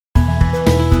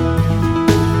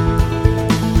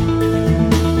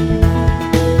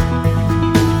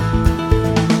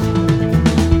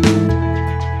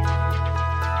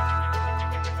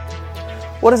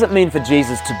What does it mean for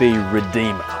Jesus to be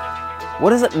Redeemer? What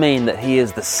does it mean that he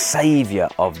is the Saviour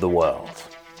of the world?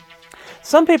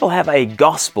 Some people have a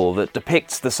gospel that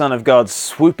depicts the Son of God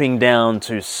swooping down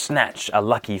to snatch a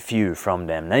lucky few from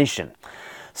damnation.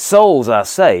 Souls are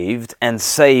saved and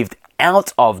saved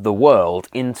out of the world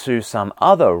into some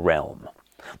other realm.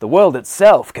 The world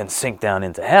itself can sink down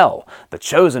into hell. The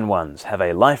chosen ones have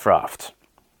a life raft.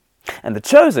 And the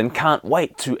chosen can't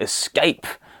wait to escape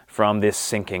from this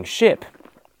sinking ship.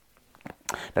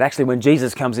 But actually, when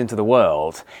Jesus comes into the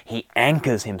world, he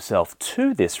anchors himself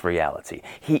to this reality.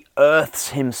 He earths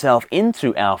himself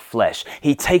into our flesh.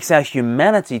 He takes our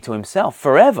humanity to himself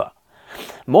forever.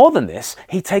 More than this,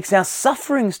 he takes our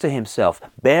sufferings to himself,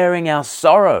 bearing our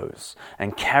sorrows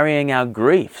and carrying our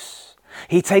griefs.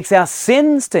 He takes our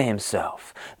sins to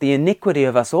himself. The iniquity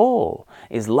of us all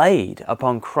is laid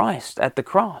upon Christ at the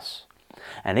cross.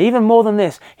 And even more than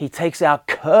this, he takes our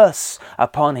curse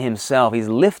upon himself. He's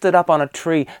lifted up on a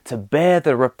tree to bear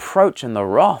the reproach and the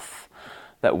wrath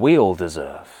that we all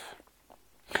deserve.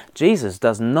 Jesus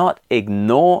does not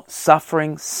ignore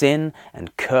suffering, sin,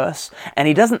 and curse, and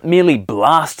he doesn't merely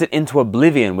blast it into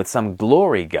oblivion with some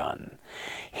glory gun.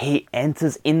 He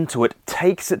enters into it,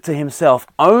 takes it to himself,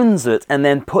 owns it, and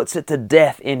then puts it to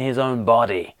death in his own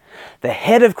body. The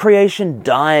head of creation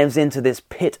dives into this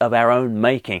pit of our own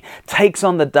making, takes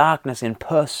on the darkness in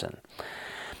person.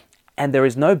 And there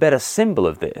is no better symbol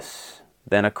of this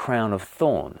than a crown of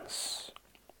thorns.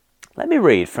 Let me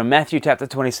read from Matthew chapter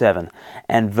 27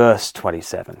 and verse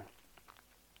 27.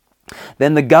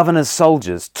 Then the governor's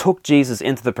soldiers took Jesus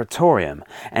into the praetorium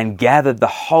and gathered the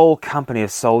whole company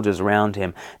of soldiers round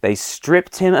him. They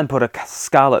stripped him and put a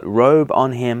scarlet robe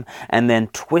on him, and then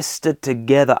twisted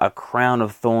together a crown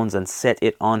of thorns and set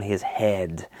it on his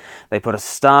head. They put a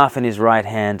staff in his right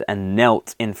hand and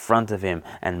knelt in front of him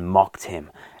and mocked him.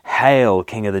 "Hail,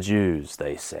 King of the Jews,"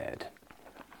 they said.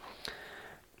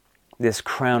 This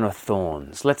crown of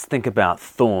thorns. Let's think about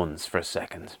thorns for a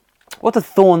second. What do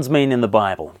thorns mean in the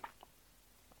Bible?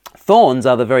 Thorns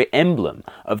are the very emblem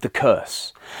of the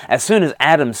curse. As soon as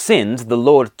Adam sinned, the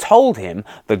Lord told him,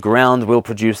 "The ground will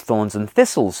produce thorns and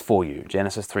thistles for you."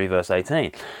 Genesis 3 verse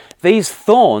 18. These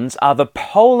thorns are the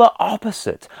polar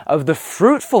opposite of the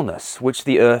fruitfulness which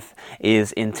the earth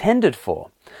is intended for.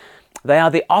 They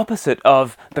are the opposite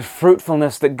of the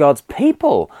fruitfulness that God's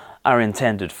people are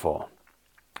intended for.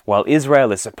 While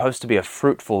Israel is supposed to be a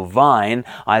fruitful vine,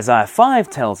 Isaiah 5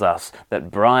 tells us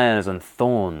that briars and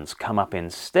thorns come up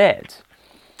instead.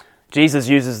 Jesus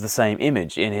uses the same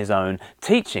image in his own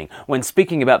teaching. When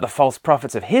speaking about the false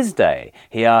prophets of his day,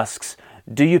 he asks,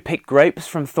 "Do you pick grapes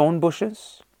from thorn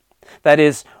bushes?" That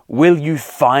is, will you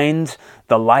find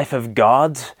the life of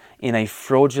God in a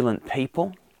fraudulent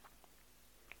people?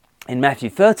 In Matthew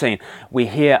 13, we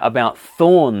hear about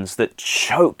thorns that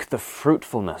choke the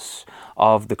fruitfulness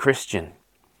of the Christian.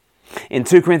 In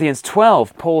 2 Corinthians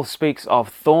 12, Paul speaks of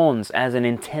thorns as an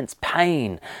intense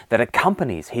pain that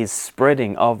accompanies his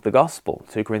spreading of the gospel.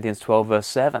 2 Corinthians 12 verse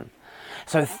 7.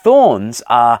 So thorns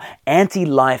are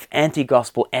anti-life,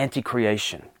 anti-gospel,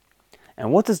 anti-creation.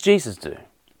 And what does Jesus do?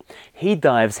 He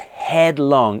dives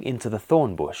headlong into the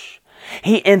thorn bush.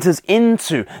 He enters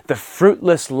into the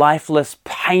fruitless, lifeless,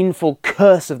 painful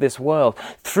curse of this world.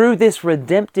 Through this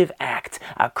redemptive act,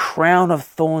 a crown of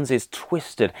thorns is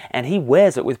twisted, and he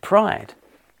wears it with pride.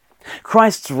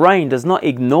 Christ's reign does not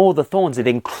ignore the thorns. It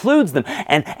includes them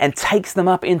and takes them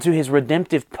up into his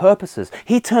redemptive purposes.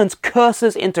 He turns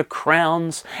curses into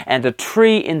crowns, and a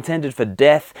tree intended for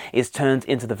death is turned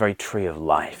into the very tree of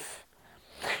life.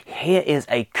 Here is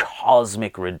a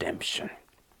cosmic redemption.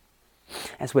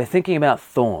 As we're thinking about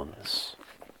thorns,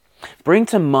 bring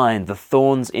to mind the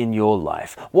thorns in your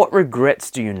life. What regrets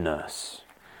do you nurse?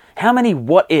 How many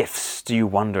what-ifs do you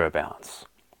wonder about?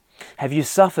 Have you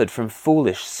suffered from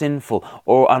foolish, sinful,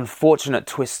 or unfortunate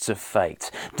twists of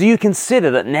fate? Do you consider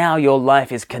that now your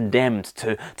life is condemned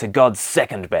to God's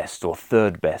second best, or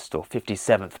third best, or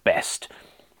 57th best?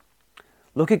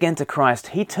 Look again to Christ.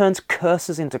 He turns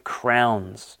curses into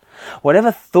crowns.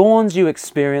 Whatever thorns you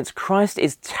experience, Christ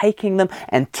is taking them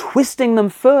and twisting them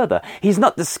further. He's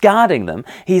not discarding them.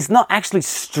 He's not actually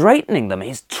straightening them.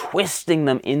 He's twisting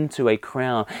them into a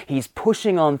crown. He's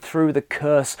pushing on through the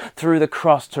curse, through the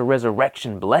cross to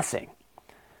resurrection blessing.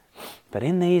 But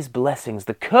in these blessings,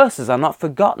 the curses are not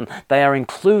forgotten. They are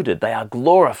included. They are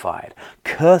glorified.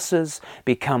 Curses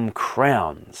become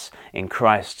crowns in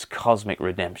Christ's cosmic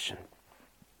redemption.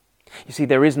 You see,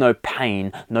 there is no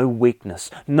pain, no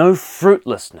weakness, no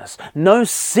fruitlessness, no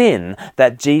sin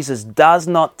that Jesus does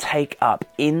not take up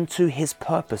into his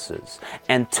purposes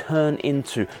and turn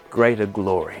into greater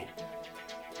glory.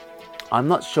 I'm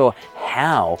not sure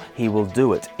how he will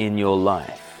do it in your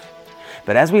life.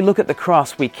 But as we look at the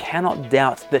cross, we cannot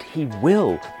doubt that he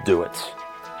will do it.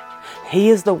 He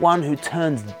is the one who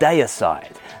turns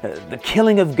deicide, the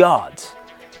killing of gods,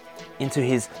 into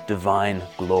his divine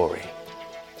glory.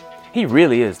 He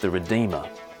really is the Redeemer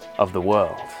of the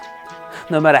world.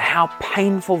 No matter how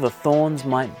painful the thorns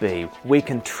might be, we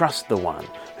can trust the one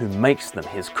who makes them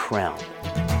his crown.